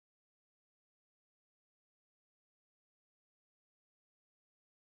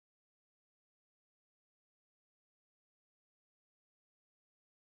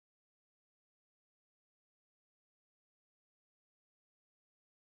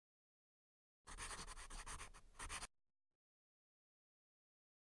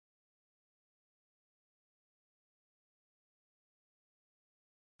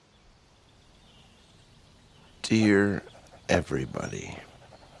Dear everybody,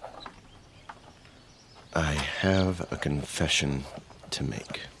 I have a confession to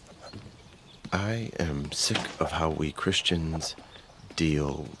make. I am sick of how we Christians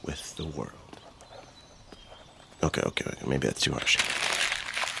deal with the world. Okay, maybe that's too harsh.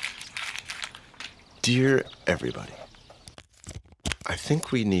 Dear everybody, I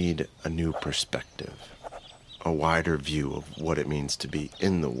think we need a new perspective, a wider view of what it means to be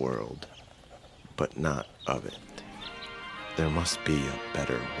in the world, but not of it. There must be a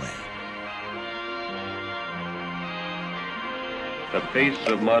better way. The pace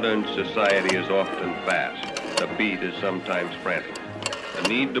of modern society is often fast. The beat is sometimes frantic. The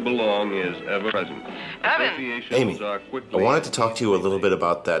need to belong is ever present. Evan! Amy, I wanted to talk to you a little bit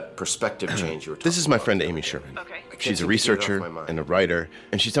about that perspective change you were talking about. This is my friend Amy Sherman. Okay. She's a researcher and a writer,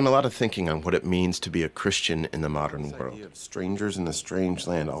 and she's done a lot of thinking on what it means to be a Christian in the modern world. Strangers in a strange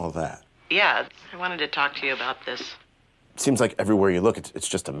land, all that. Yeah, I wanted to talk to you about this. Seems like everywhere you look, it's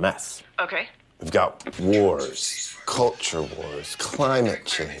just a mess. Okay. We've got wars, culture wars, climate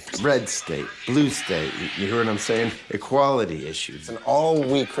change, red state, blue state, you hear what I'm saying? Equality issues. And all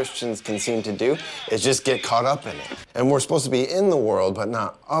we Christians can seem to do is just get caught up in it. And we're supposed to be in the world, but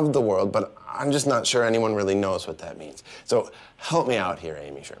not of the world, but I'm just not sure anyone really knows what that means. So help me out here,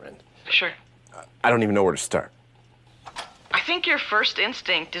 Amy Sherman. Sure. I don't even know where to start. I think your first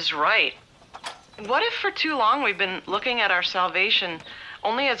instinct is right. What if for too long we've been looking at our salvation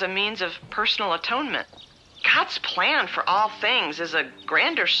only as a means of personal atonement? God's plan for all things is a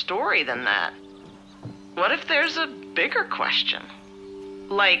grander story than that. What if there's a bigger question?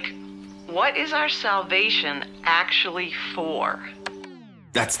 Like, what is our salvation actually for?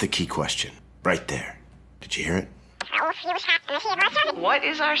 That's the key question, right there. Did you hear it? What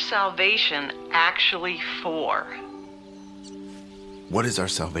is our salvation actually for? What is our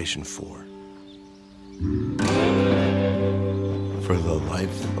salvation for? For the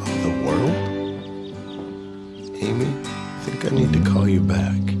life of the world? Amy, I think I need to call you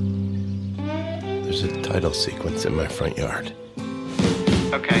back. There's a title sequence in my front yard.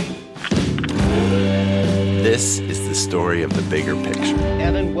 Okay. This is the story of the bigger picture.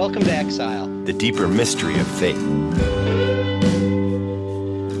 Evan, welcome to exile. The deeper mystery of faith.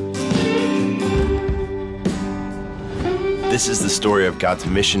 This is the story of God's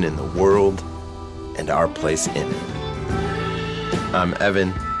mission in the world and our place in it. I'm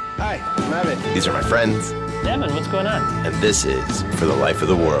Evan. Hi, I'm Evan. These are my friends. Evan, what's going on? And this is For the Life of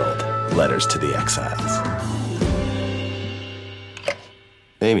the World, Letters to the Exiles.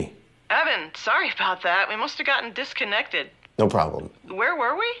 Amy. Evan, sorry about that. We must have gotten disconnected. No problem. Where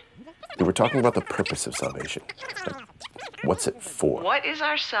were we? We were talking about the purpose of salvation. Like, what's it for? What is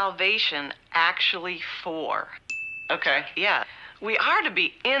our salvation actually for? Okay, yeah. We are to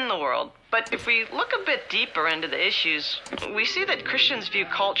be in the world, but if we look a bit deeper into the issues, we see that Christians view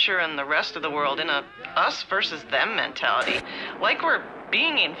culture and the rest of the world in a us versus them mentality, like we're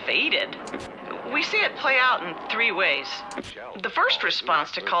being invaded. We see it play out in three ways. The first response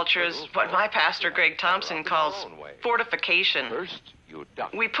to culture is what my pastor Greg Thompson calls fortification.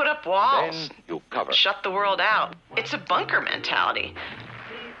 We put up walls, shut the world out. It's a bunker mentality.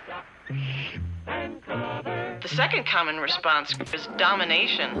 The second common response is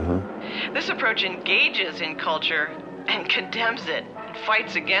domination. This approach engages in culture and condemns it and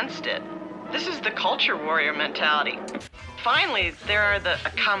fights against it. This is the culture warrior mentality. Finally, there are the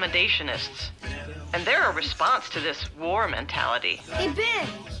accommodationists, and they're a response to this war mentality. Hey, Ben,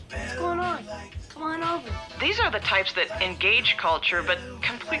 what's going on? Come on over. These are the types that engage culture but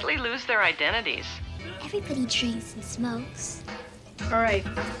completely lose their identities. Everybody drinks and smokes. All right,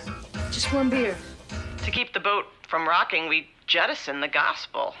 just one beer. To keep the boat from rocking, we jettison the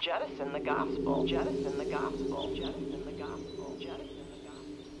gospel. Jettison the gospel. Jettison the gospel. Jettison the gospel. Jettison the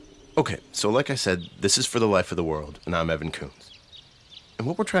gospel. Okay, so like I said, this is For the Life of the World, and I'm Evan Coons. And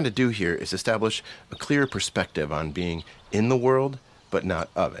what we're trying to do here is establish a clear perspective on being in the world, but not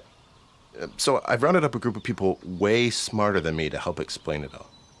of it. So I've rounded up a group of people way smarter than me to help explain it all.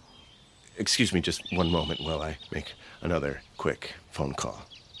 Excuse me just one moment while I make another quick phone call.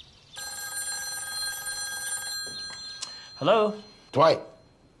 Hello? Dwight.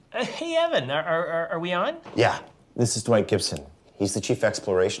 Hey, Evan, are we on? Yeah, this is Dwight Gibson. He's the Chief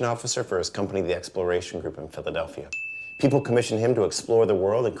Exploration Officer for his company, the Exploration Group in Philadelphia. People commission him to explore the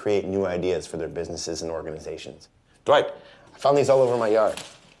world and create new ideas for their businesses and organizations. Dwight, I found these all over my yard.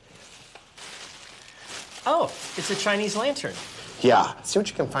 Oh, it's a Chinese lantern. Yeah, see what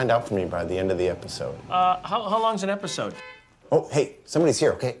you can find out for me by the end of the episode. How long's an episode? Oh, hey, somebody's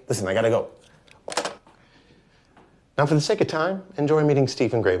here, okay? Listen, I gotta go. Now, for the sake of time, enjoy meeting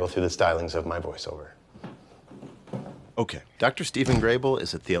Stephen Grable through the stylings of my voiceover. Okay, Dr. Stephen Grable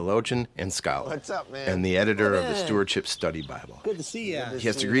is a theologian and scholar. What's up, man? And the editor of the Stewardship Study Bible. Good to see you. He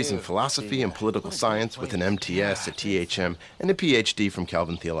has degrees in philosophy and political science with an MTS at THM and a PhD from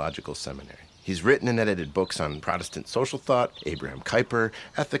Calvin Theological Seminary. He's written and edited books on Protestant social thought, Abraham Kuyper,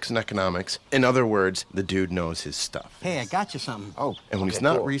 ethics and economics. In other words, the dude knows his stuff. Hey, I got you something. Oh, And when he's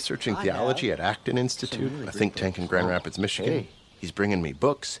not researching theology at Acton Institute, a think tank in Grand Rapids, Michigan, he's bringing me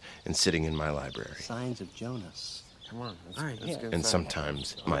books and sitting in my library. Signs of Jonas. Come on. All right, yeah. And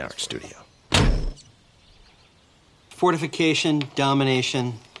sometimes my art studio. Fortification,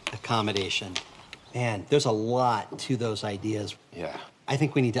 domination, accommodation. Man, there's a lot to those ideas. Yeah. I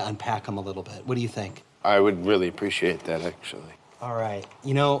think we need to unpack them a little bit. What do you think? I would really appreciate that, actually. All right.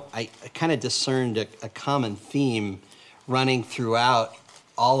 You know, I kind of discerned a common theme running throughout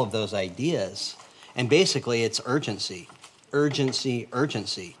all of those ideas. And basically, it's urgency. Urgency,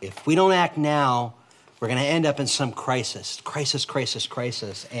 urgency. If we don't act now, we're going to end up in some crisis.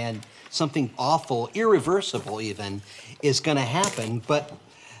 Crisis. And something awful, irreversible even, is going to happen. But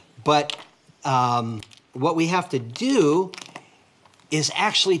what we have to do is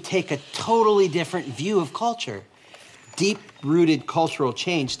actually take a totally different view of culture. Deep-rooted cultural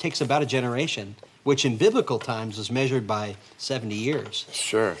change takes about a generation, which in biblical times was measured by 70 years.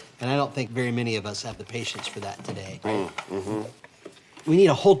 Sure. And I don't think very many of us have the patience for that today. We need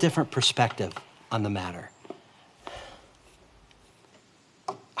a whole different perspective on the matter.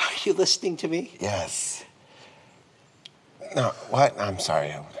 Are you listening to me? Yes. No, what? I'm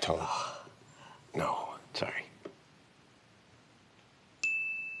sorry. I'm totally... No, sorry.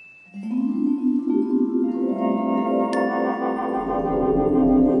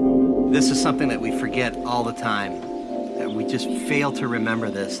 This is something that we forget all the time. That we just fail to remember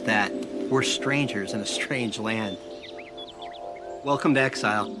this, that we're strangers in a strange land. Welcome to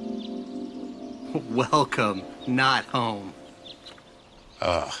exile. Welcome, not home.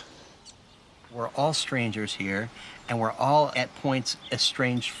 We're all strangers here, and we're all at points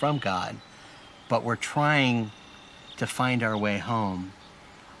estranged from God, but we're trying to find our way home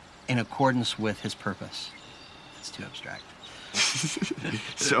in accordance with his purpose. It's too abstract.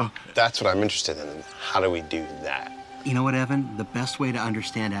 So that's what I'm interested in. How do we do that? You know what, Evan? The best way to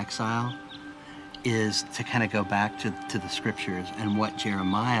understand exile is to kind of go back to the scriptures and what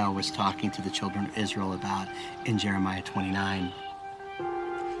Jeremiah was talking to the children of Israel about in Jeremiah 29.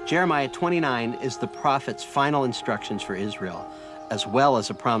 Jeremiah 29 is the prophet's final instructions for Israel, as well as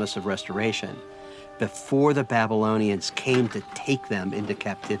a promise of restoration, before the Babylonians came to take them into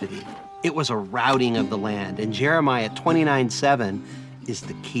captivity. It was a routing of the land, and Jeremiah 29:7 is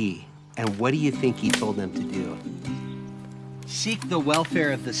the key. And what do you think he told them to do? Seek the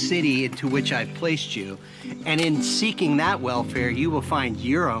welfare of the city into which I've placed you, and in seeking that welfare, you will find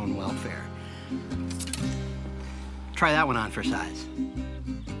your own welfare. Try that one on for size.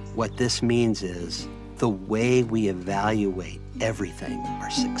 What this means is the way we evaluate everything, our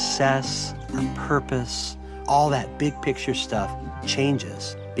success, our purpose, all that big picture stuff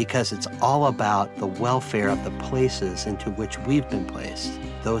changes because it's all about the welfare of the places into which we've been placed,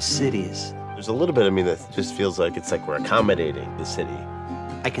 those cities. There's a little bit of me that just feels like it's like we're accommodating the city.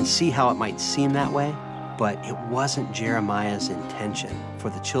 I can see how it might seem that way, but it wasn't Jeremiah's intention for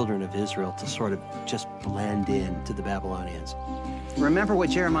the children of Israel to sort of just blend in to the Babylonians. Remember what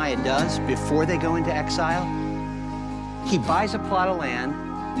Jeremiah does before they go into exile? He buys a plot of land,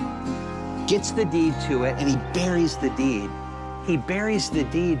 gets the deed to it, and he buries the deed. He buries the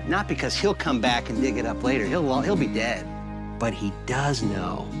deed not because he'll come back and dig it up later. He'll be dead. But he does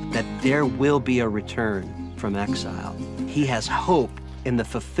know that there will be a return from exile. He has hope in the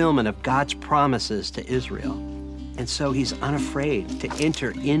fulfillment of God's promises to Israel. And so he's unafraid to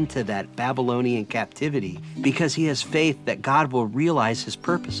enter into that Babylonian captivity because he has faith that God will realize his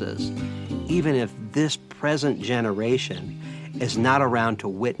purposes, even if this present generation is not around to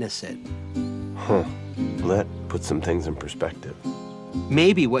witness it. Well, that puts some things in perspective.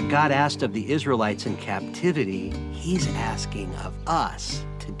 Maybe what God asked of the Israelites in captivity, he's asking of us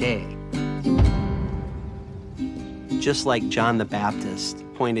today. Just like John the Baptist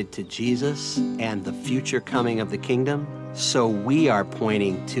pointed to Jesus and the future coming of the kingdom, so we are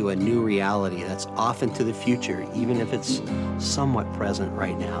pointing to a new reality that's off into the future, even if it's somewhat present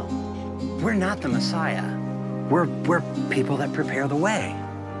right now. We're not the Messiah. We're people that prepare the way.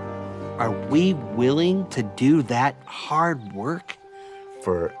 Are we willing to do that hard work?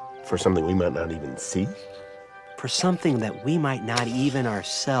 For something we might not even see? For something that we might not even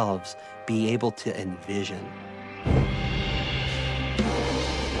ourselves be able to envision.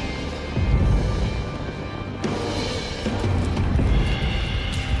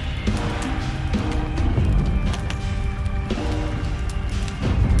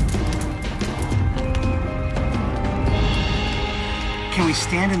 we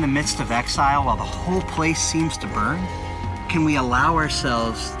stand in the midst of exile while the whole place seems to burn? Can we allow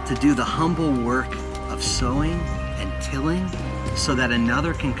ourselves to do the humble work of sowing and tilling so that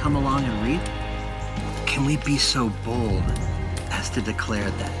another can come along and reap? Can we be so bold as to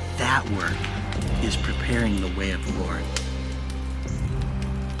declare that that work is preparing the way of the Lord?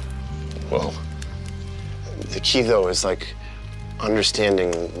 Well, the key, though, is like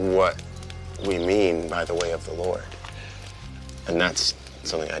understanding what we mean by the way of the Lord. And that's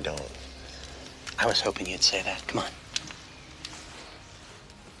something I don't. I was hoping you'd say that. Come on.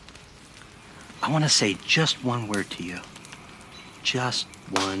 I want to say just one word to you. Just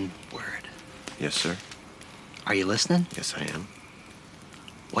one word. Yes, sir. Are you listening? Yes, I am.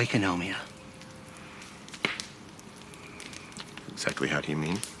 Oikonomia. Exactly how do you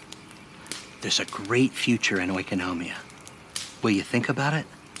mean? There's a great future in oikonomia. Will you think about it?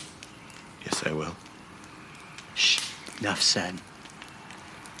 Yes, I will. Shh, enough said.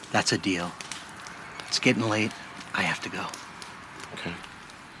 That's a deal. It's getting late. I have to go. Okay.